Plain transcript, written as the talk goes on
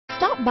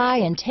Stop by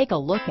and take a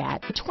look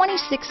at the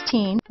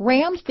 2016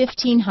 Ram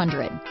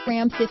 1500.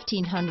 Ram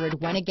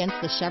 1500 went against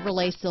the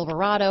Chevrolet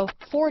Silverado,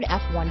 Ford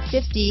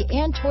F-150,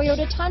 and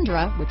Toyota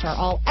Tundra, which are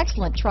all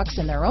excellent trucks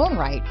in their own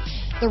right.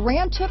 The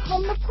Ram took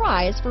home the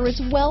prize for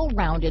its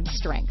well-rounded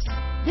strengths.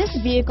 This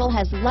vehicle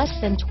has less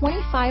than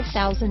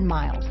 25,000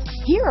 miles.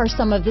 Here are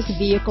some of this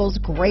vehicle's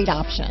great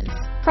options: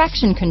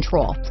 traction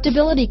control,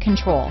 stability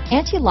control,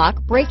 anti-lock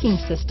braking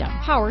system,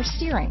 power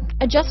steering,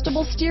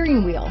 adjustable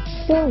steering wheel,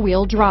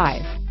 four-wheel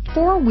drive,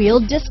 four-wheel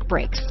disc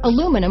brakes,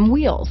 aluminum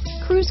wheels,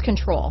 cruise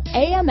control,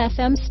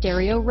 AM/FM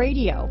stereo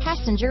radio,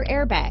 passenger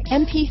airbag,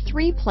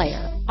 MP3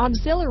 player,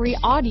 auxiliary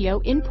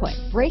audio input,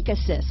 brake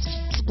assist,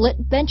 split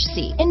bench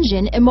seat,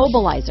 engine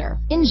immobilizer,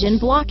 engine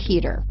block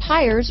heater,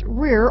 tires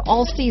rear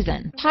all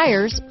season,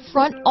 tires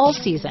front all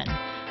season.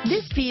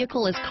 This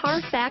vehicle is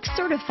CARFAX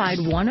certified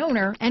one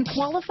owner and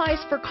qualifies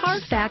for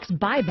CARFAX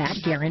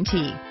buyback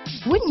guarantee.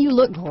 Wouldn't you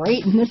look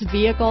great in this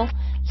vehicle?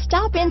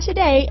 Stop in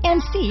today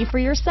and see for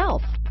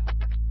yourself.